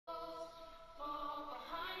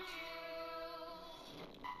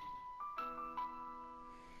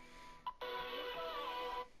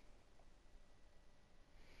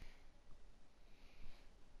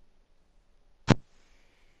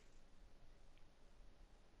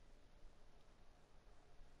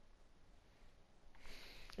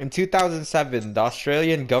In 2007, the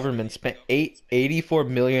Australian government spent 84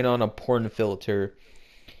 million on a porn filter.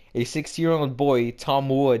 A 60-year-old boy, Tom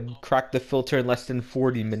Wood, cracked the filter in less than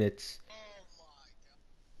 40 minutes.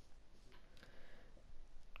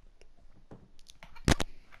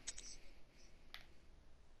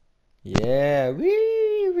 Yeah,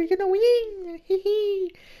 wee, we're gonna win. Hee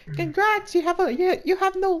hee. Congrats, you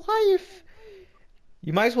have no life.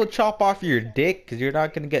 You might as well chop off your dick, cause you're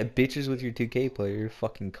not gonna get bitches with your 2K player, you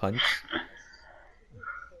fucking cunts.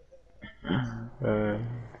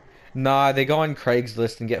 Nah, they go on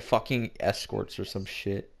Craigslist and get fucking escorts or some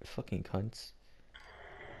shit. Fucking cunts.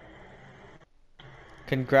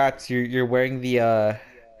 Congrats, you're wearing the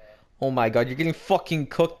oh my god, you're getting fucking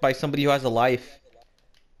cooked by somebody who has a life.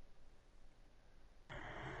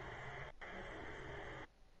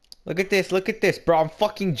 Look at this, bro. I'm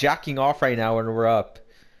fucking jacking off right now when we're up.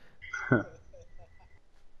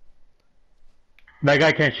 That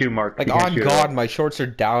guy can't shoot, Mark. Like, on God, my shorts are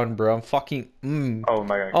down, bro. I'm fucking, Oh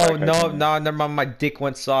my god. Oh no, no, never mind. My dick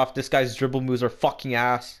went soft. This guy's dribble moves are fucking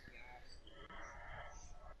ass.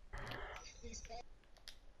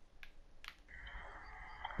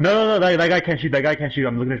 No, that guy can't shoot. That guy can't shoot.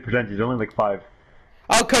 I'm looking at his percentage. He's only like 5.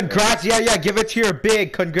 Oh, congrats. Yeah, give it to your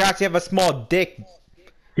big. Congrats, you have a small dick.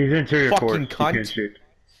 He's interior fucking court. cunt. He can't shoot.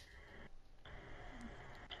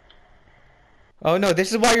 Oh no,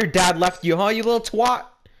 this is why your dad left you, huh, you little twat?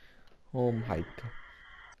 Oh my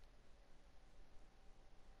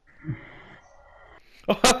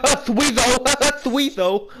god. Sweet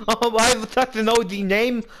though. I have such an OG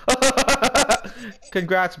name.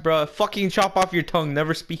 Congrats, bro. Fucking chop off your tongue.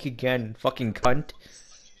 Never speak again. Fucking cunt.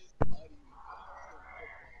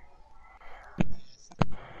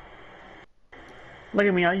 Look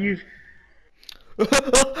at me. I use.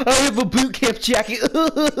 I have a boot camp jacket.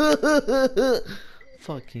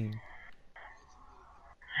 Fucking.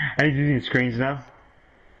 And he's using screens now.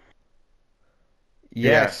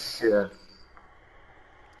 Yes. Yeah.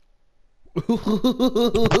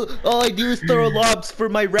 All I do is throw lobs for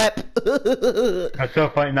my rep. That's so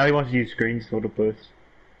funny. Now he wants to use screens. What a puss.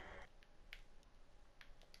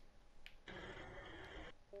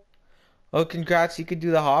 Oh, congrats! You could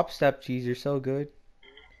do the hop step, geez, you're so good.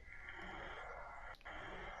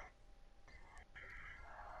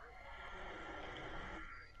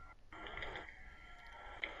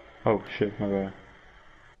 Oh shit, my bad.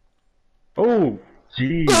 Oh,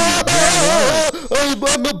 jeez.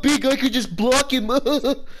 I'm a big, I could just block him.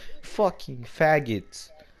 Fucking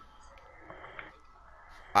faggots.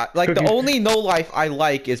 Like, the only no life I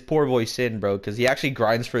like is Poor Boy Sin, bro, because he actually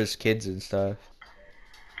grinds for his kids and stuff.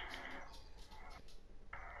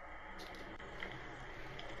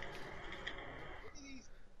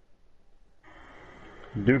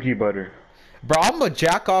 Dookie butter. Bro, I'm gonna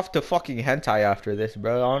jack off to fucking hentai after this,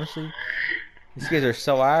 bro, honestly. These guys are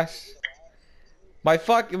so ass. My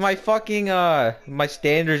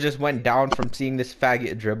standards just went down from seeing this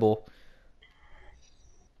faggot dribble.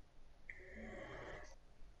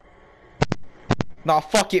 Nah,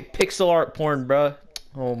 fuck it, pixel art porn, bro.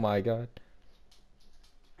 Oh my god.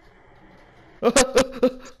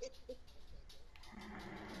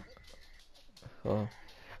 Oh.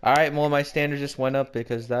 Alright, well, my standard just went up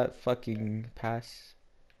because that fucking pass.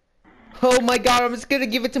 Oh my god, I'm just gonna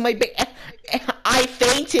give it to my I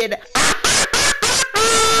fainted!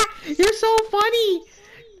 You're so funny!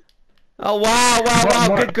 Oh, wow,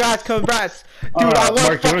 congrats. Dude, I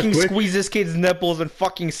want to fucking squeeze this kid's nipples and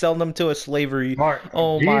fucking sell them to a slavery. Mark,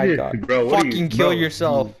 oh my god. Bro, fucking kill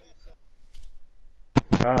yourself.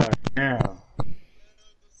 Now.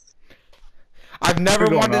 I've never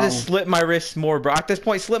wanted to slit my wrists more, bro. At this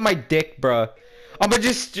point, slit my dick, bro. I'm gonna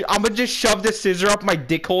just shove the scissor up my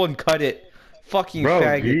dick hole and cut it. Fucking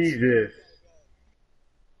faggots. Jesus.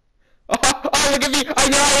 Oh, look at me! I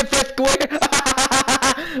know I have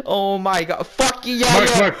square. Oh my god! Fuck you, yeah!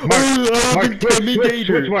 Switch mark.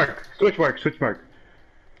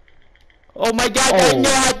 Oh my god! I know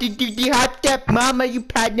how to do the hot step, mama. You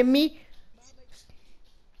proud of me?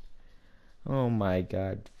 Oh my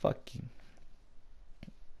god! Fucking.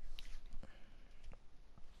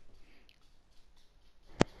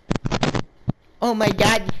 Oh my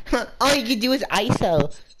god! All you can do is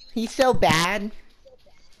ISO. He's so bad.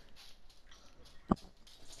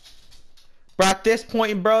 Bro, at this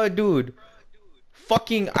point, bro, dude,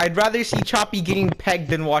 fucking, I'd rather see Choppy getting pegged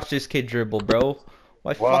than watch this kid dribble, bro.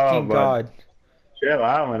 My fucking god. Chill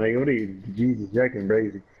out, man. Like, what are you, Jesus, you're acting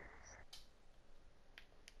crazy.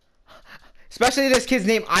 Especially this kid's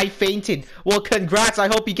name, I fainted. Well, congrats, I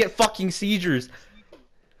hope you get fucking seizures.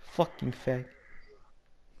 Fucking fag.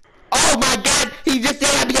 Oh my god, he just did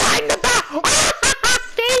it behind the back.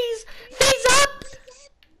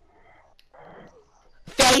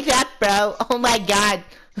 bro. Oh my god.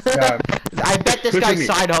 Yeah. I bet this Listen to guy's me.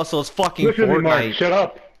 side hustle is fucking Listen to me, Mark. Fortnite. Shut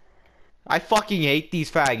up. I fucking hate these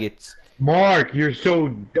faggots. Mark, you're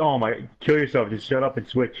so... Oh my... Kill yourself. Just shut up and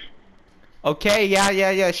switch. Okay,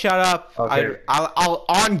 yeah, shut up. Okay.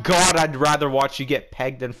 On God, I'd rather watch you get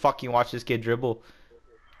pegged than fucking watch this kid dribble.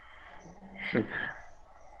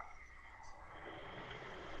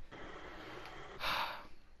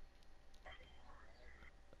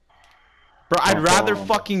 Bro, I'd Don't rather fall.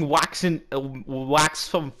 fucking wax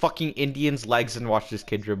some fucking Indian's legs than watch this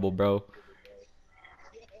kid dribble, bro.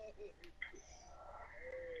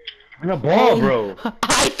 The ball, Oh, bro.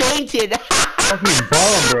 I fainted. Fucking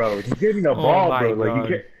ball, bro. Just give me the Oh ball, my bro. Like, God.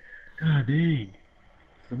 you can't... God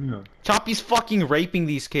dang. Choppy's fucking raping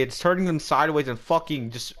these kids, turning them sideways and fucking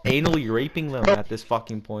just anally raping them at this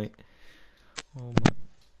fucking point. Oh my.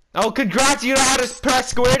 Oh, congrats! You know how to press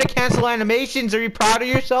square to cancel animations. Are you proud of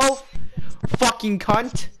yourself? Fucking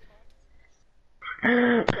cunt.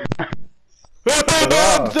 I'm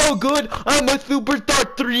so good. I'm a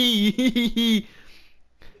superstar 3.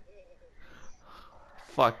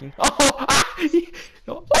 Fucking. Oh,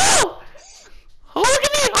 oh, oh, look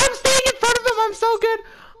at me! I'm staying in front of him. I'm so good.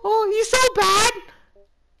 Oh, he's so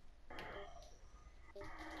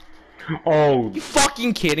bad. Oh. You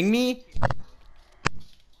fucking kidding me?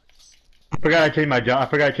 I forgot I changed my jump. I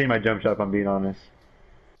forgot I changed my jump shot. If I'm being honest.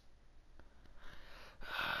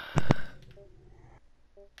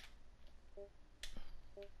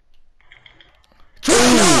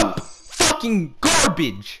 Fucking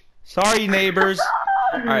garbage. Sorry, neighbors.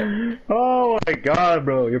 Alright. Oh my God,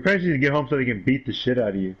 bro! Your parents need to get home so they can beat the shit out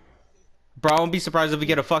of you. Bro, I won't be surprised if we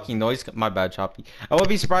get a fucking noise. My bad, Choppy. I won't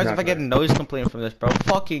be surprised if I get a noise complaint from this, bro.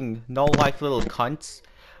 Fucking no life little cunts.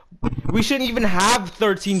 We shouldn't even have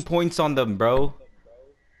 13 points on them, bro.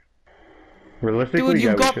 Realistically, Dude, yeah,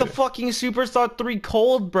 you've got the should. fucking Superstar 3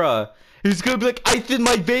 cold, bruh. He's gonna be like, ice in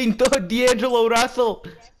my vein, D'Angelo Russell.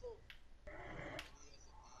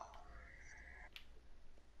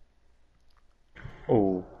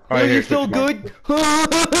 Oh. Oh, you're Here, so switch mic.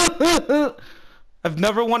 good. I've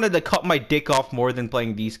never wanted to cut my dick off more than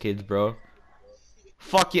playing these kids, bro.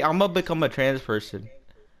 Fuck yeah, I'm gonna become a trans person.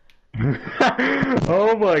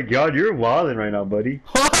 Oh my God, you're wilding right now, buddy.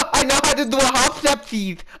 I know how to do a hop step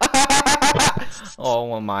teeth.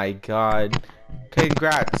 Oh my God.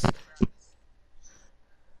 Congrats.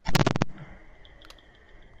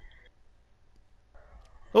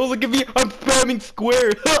 Oh, look at me. I'm spamming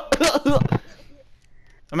square.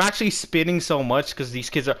 I'm actually spinning so much because these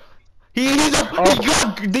kids are... Did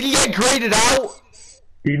he get graded out?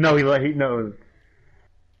 He knows.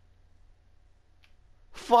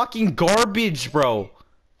 Fucking garbage, bro.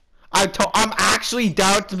 I'm actually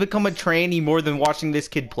down to become a tranny more than watching this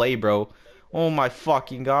kid play, bro. Oh my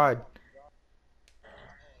fucking God.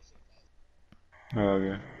 Oh,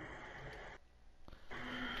 okay.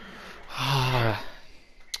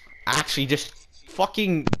 Actually, just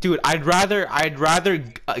fucking dude. I'd rather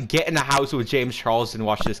get in a house with James Charles than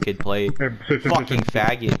watch this kid play. Fucking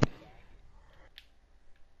faggot.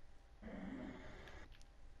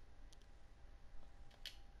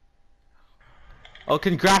 Oh,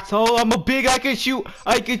 congrats! Oh, I'm a big. I can shoot.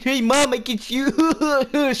 Hey, mom, I can shoot.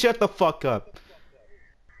 Shut the fuck up.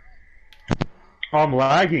 I'm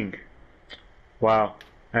lagging. Wow.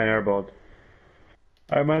 And airballed.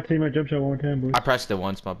 I might take my jump shot one more time, boys. I pressed it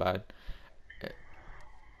once. My bad.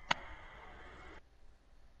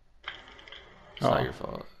 It's not your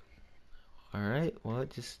fault. All right. Well,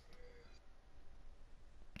 just.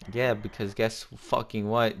 Yeah, because guess fucking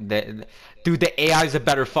what? Dude, the AI is a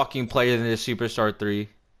better fucking player than the Superstar 3.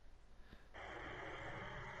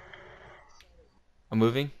 I'm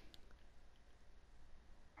moving.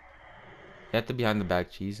 You have to behind the back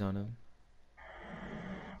cheese on him.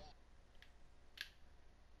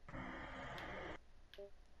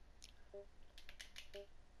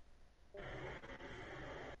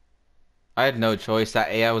 I had no choice. That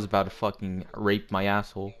AI was about to fucking rape my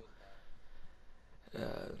asshole.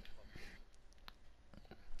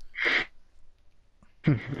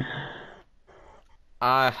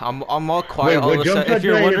 I'm all quiet. Wait, All of what a jump sudden, shot if did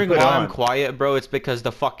you're I even wondering put why I'm on? quiet, bro, it's because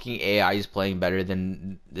the fucking AI is playing better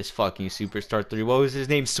than this fucking Superstar 3. What was his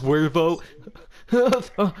name? Swervo?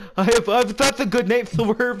 That's a good name,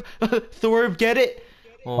 Swerve. Swerve, get it?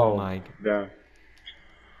 Oh my. Yeah.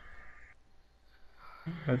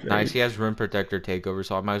 That's Nice, eight. he has Rim Protector takeover,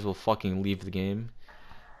 so I might as well fucking leave the game.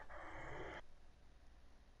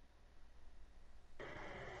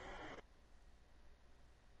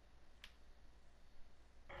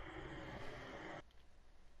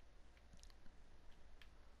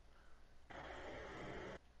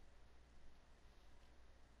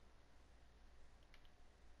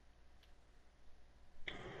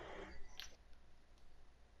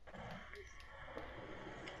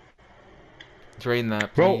 Drain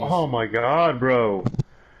that, Bro, please. oh my god, bro.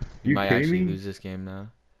 You You might kidding actually me? lose this game now.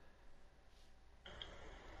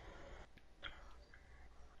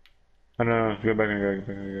 Oh, no, go back and go back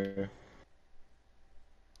and go.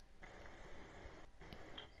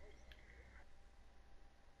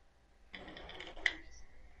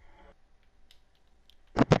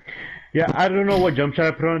 Yeah, I don't know what jump shot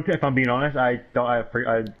I put on. If I'm being honest, I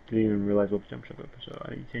didn't even realize what jump shot I put, so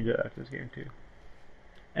I need to change it after this game too.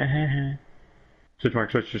 Switch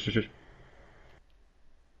mark, switch.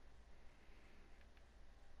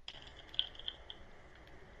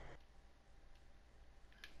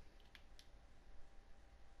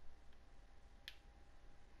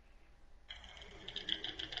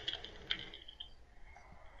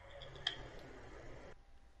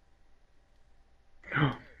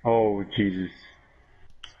 Oh Jesus!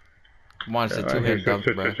 Come on, it's a Here, two-hand dunk,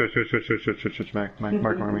 bro. switch,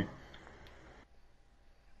 mark me.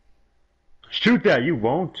 Shoot that! You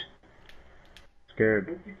won't.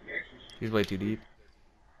 Scared. He's way too deep.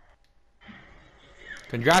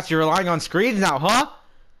 Congrats, you're relying on screens now, huh?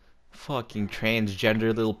 Fucking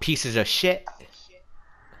transgender little pieces of shit.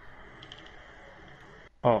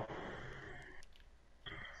 Oh.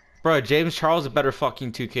 Bro, James Charles is a better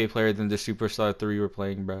fucking 2K player than the Superstar 3 we're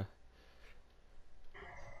playing, bro.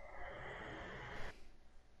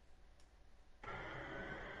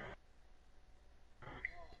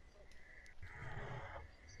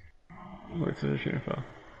 What's the shooting foul?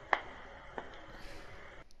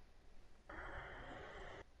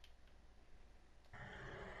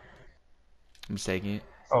 I'm just taking it.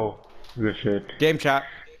 Oh, good shit. Game chat.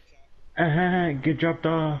 Get dropped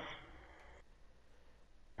off.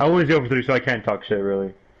 I was 0 for 3, so I can't talk shit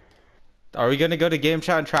really. Are we gonna go to game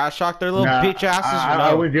chat and trash talk their little Nah, bitch asses or no?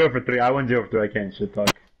 I went 0 for 3. I went 0 for 3. I can't shit talk.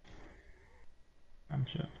 I'm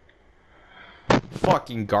shit.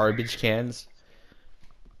 Fucking garbage cans.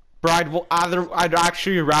 Bro, I'd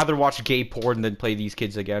actually rather watch gay porn than play these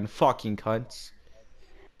kids again. Fucking cunts.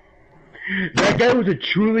 That guy was a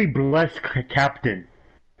truly blessed captain.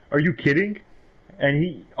 Are you kidding?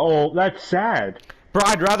 And oh, that's sad. Bro,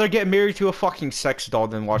 I'd rather get married to a fucking sex doll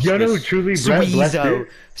than watch You know who this. truly blessed Sweezo.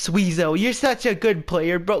 is? Sweezo, you're such a good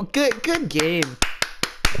player, bro. Good game.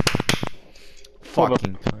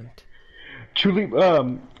 Fucking cunt.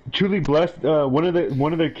 Truly blessed. One of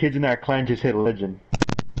the kids in that clan just hit legend.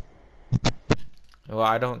 Well,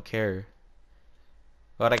 I don't care.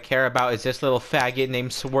 What I care about is this little faggot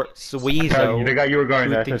named Sweezo. The guy you were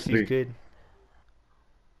guarding, Who that thinks he's SS3. good?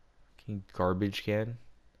 Fucking garbage can.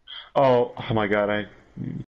 Oh my god,